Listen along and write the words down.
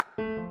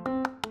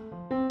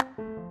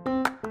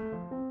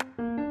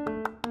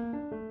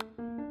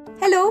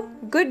Hello,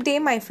 good day,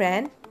 my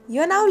friend.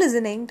 You're now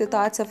listening to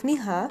Thoughts of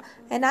Neha,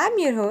 and I'm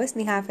your host,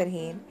 Neha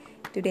Farheen.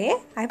 Today,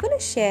 I want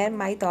to share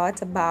my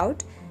thoughts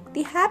about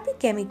the happy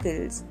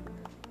chemicals.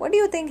 What do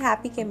you think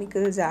happy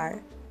chemicals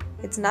are?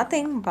 It's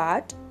nothing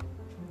but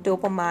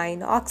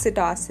dopamine,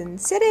 oxytocin,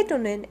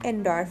 serotonin,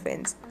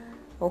 endorphins.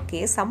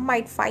 Okay, some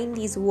might find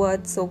these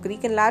words so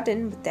Greek and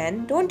Latin, but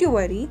then don't you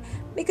worry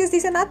because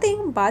these are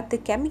nothing but the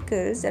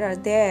chemicals that are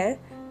there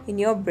in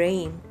your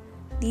brain.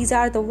 These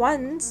are the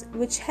ones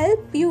which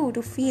help you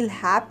to feel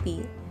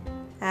happy.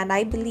 And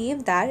I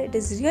believe that it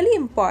is really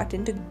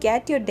important to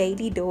get your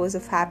daily dose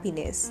of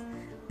happiness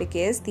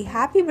because the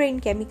happy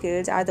brain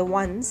chemicals are the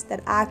ones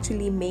that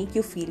actually make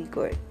you feel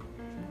good.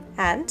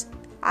 And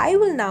I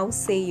will now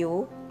say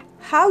you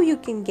how you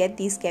can get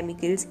these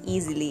chemicals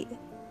easily.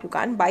 You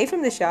can't buy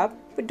from the shop,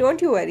 but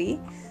don't you worry.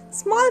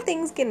 Small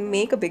things can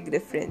make a big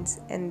difference,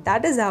 and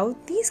that is how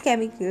these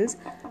chemicals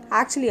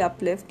actually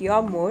uplift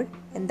your mood,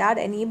 and that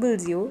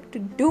enables you to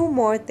do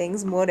more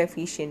things more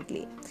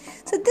efficiently.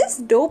 So this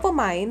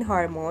dopamine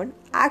hormone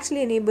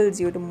actually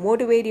enables you to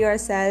motivate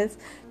yourself,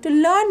 to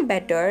learn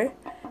better,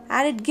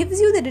 and it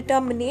gives you the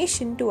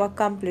determination to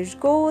accomplish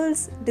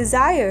goals,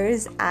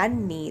 desires,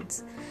 and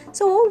needs.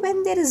 So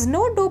when there is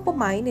no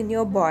dopamine in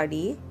your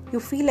body, you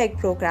feel like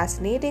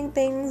procrastinating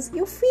things,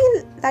 you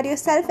feel that your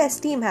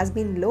self-esteem has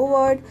been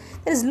lowered,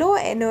 there is low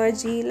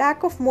energy,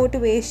 lack of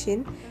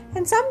motivation,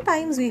 and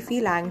sometimes we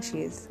feel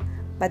anxious.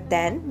 But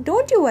then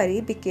don't you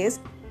worry because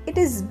it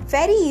is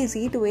very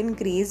easy to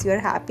increase your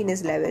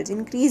happiness levels,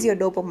 increase your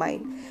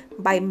dopamine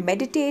by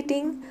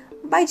meditating,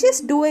 by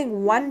just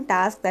doing one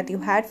task that you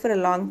had for a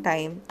long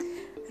time,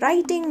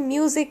 writing,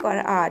 music or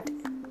art,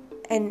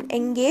 and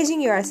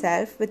engaging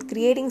yourself with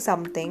creating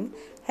something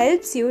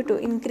helps you to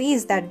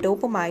increase that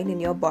dopamine in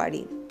your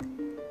body.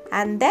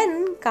 And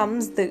then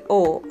comes the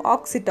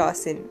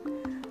oxytocin.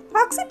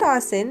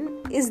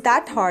 Oxytocin is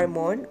that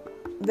hormone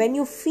when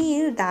you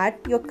feel that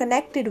you're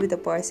connected with a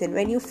person,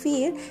 when you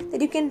feel that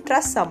you can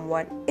trust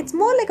someone. It's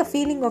more like a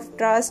feeling of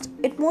trust.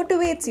 It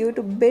motivates you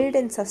to build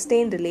and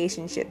sustain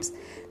relationships.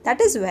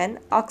 That is when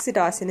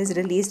oxytocin is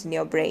released in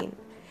your brain.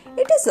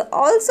 It is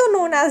also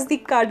known as the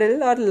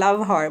cuddle or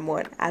love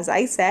hormone. As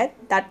I said,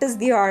 that is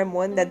the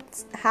hormone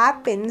that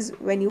happens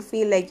when you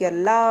feel like you're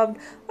loved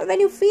or when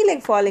you feel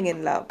like falling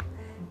in love.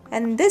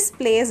 And this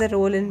plays a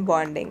role in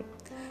bonding.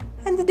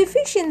 And the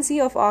deficiency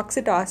of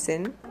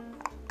oxytocin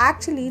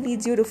actually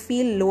leads you to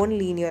feel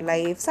lonely in your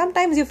life.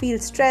 Sometimes you feel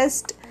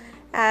stressed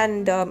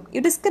and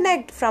you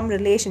disconnect from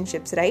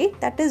relationships, right?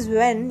 That is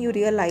when you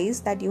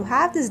realize that you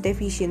have this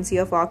deficiency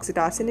of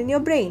oxytocin in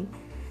your brain.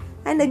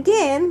 And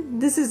again,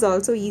 this is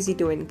also easy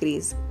to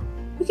increase.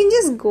 You can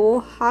just go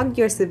hug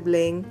your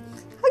sibling,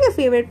 hug your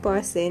favorite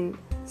person.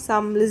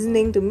 Some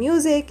listening to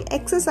music,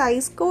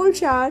 exercise, cold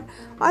shower,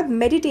 or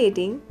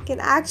meditating can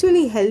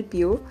actually help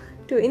you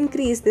to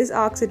increase this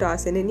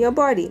oxytocin in your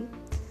body.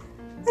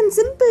 And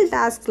simple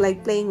tasks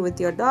like playing with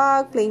your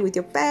dog, playing with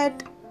your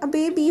pet, a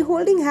baby,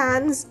 holding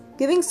hands,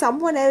 giving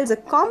someone else a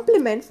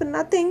compliment for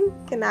nothing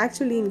can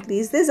actually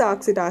increase this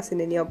oxytocin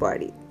in your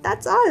body.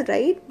 That's all,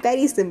 right?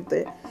 Very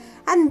simple.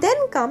 And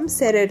then comes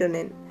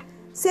serotonin.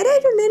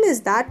 Serotonin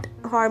is that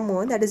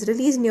hormone that is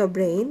released in your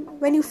brain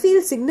when you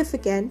feel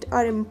significant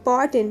or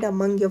important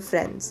among your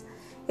friends.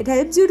 It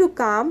helps you to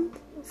calm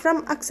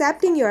from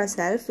accepting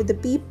yourself with the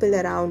people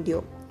around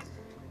you.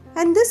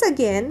 And this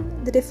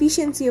again, the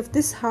deficiency of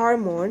this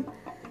hormone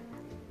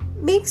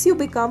makes you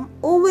become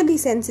overly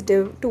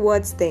sensitive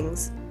towards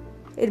things.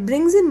 It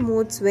brings in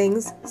mood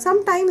swings.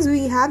 Sometimes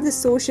we have this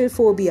social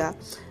phobia,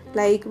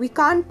 like we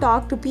can't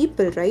talk to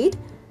people, right?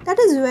 That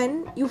is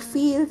when you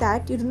feel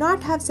that you do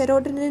not have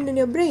serotonin in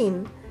your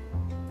brain.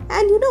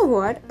 And you know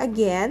what?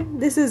 Again,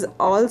 this is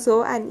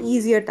also an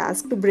easier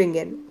task to bring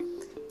in.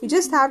 You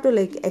just have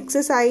to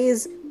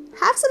exercise,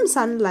 have some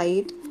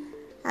sunlight,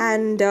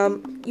 and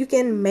you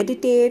can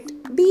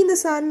meditate, be in the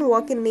sun,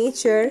 walk in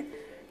nature,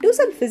 do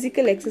some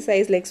physical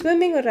exercise like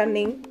swimming or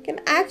running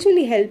can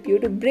actually help you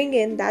to bring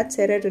in that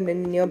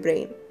serotonin in your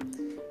brain.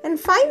 And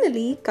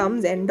finally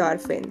comes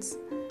endorphins.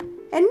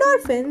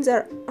 Endorphins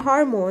are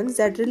hormones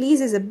that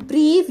releases a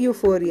brief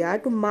euphoria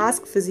to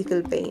mask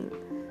physical pain.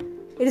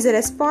 It is a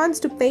response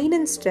to pain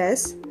and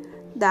stress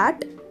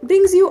that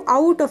brings you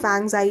out of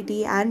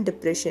anxiety and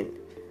depression.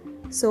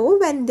 So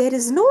when there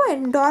is no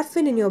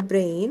endorphin in your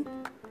brain,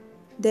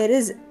 there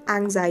is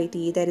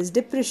anxiety, there is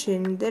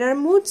depression, there are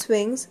mood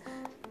swings.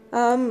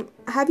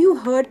 Have you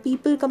heard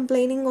people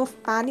complaining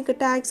of panic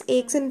attacks,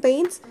 aches and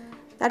pains?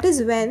 That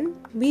is when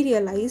we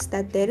realize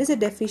that there is a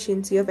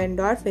deficiency of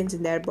endorphins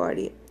in their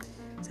body.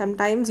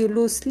 Sometimes you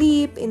lose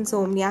sleep,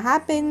 insomnia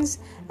happens,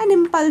 and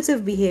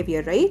impulsive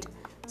behavior, right?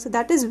 So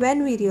that is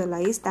when we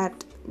realize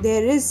that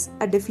there is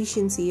a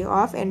deficiency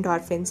of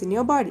endorphins in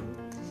your body.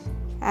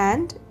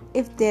 And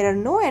if there are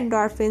no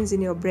endorphins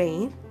in your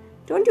brain,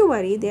 don't you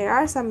worry, there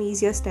are some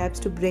easier steps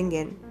to bring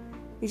in.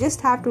 You just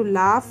have to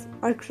laugh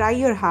or cry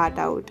your heart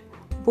out.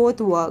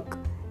 Both work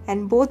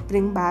and both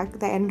bring back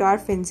the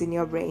endorphins in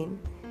your brain.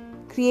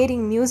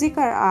 Creating music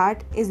or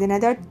art is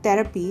another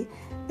therapy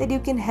that you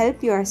can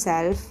help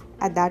yourself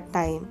at that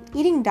time.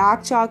 Eating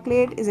dark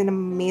chocolate is an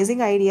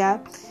amazing idea.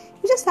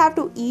 You just have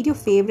to eat your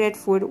favorite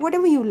food,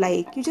 whatever you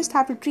like. You just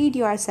have to treat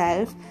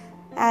yourself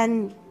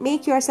and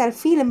make yourself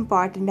feel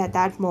important at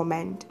that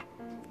moment.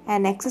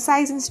 And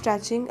exercise and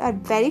stretching are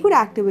very good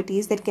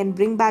activities that can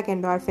bring back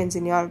endorphins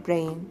in your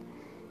brain.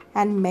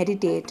 And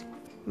meditation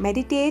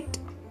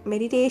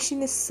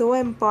is so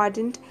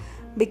important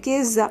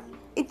because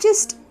it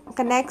just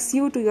connects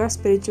you to your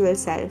spiritual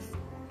self.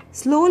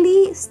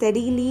 Slowly,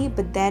 steadily,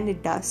 but then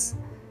it does.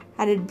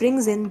 And it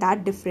brings in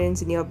that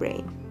difference in your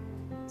brain.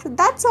 So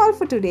that's all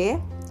for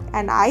today.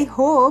 And I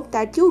hope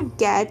that you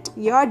get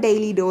your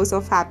daily dose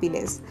of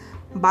happiness.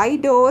 By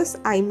dose,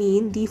 I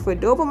mean D for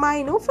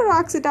dopamine, O for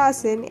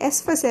oxytocin,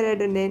 S for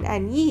serotonin,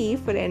 and E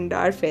for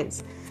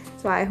endorphins.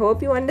 So I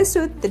hope you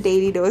understood the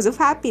daily dose of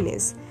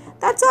happiness.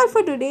 That's all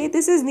for today.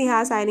 This is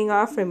Neha signing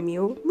off from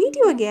you. Meet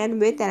you again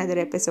with another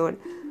episode.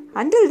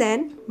 Until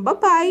then,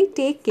 bye-bye,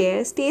 take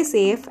care, stay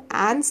safe,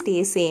 and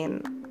stay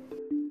sane.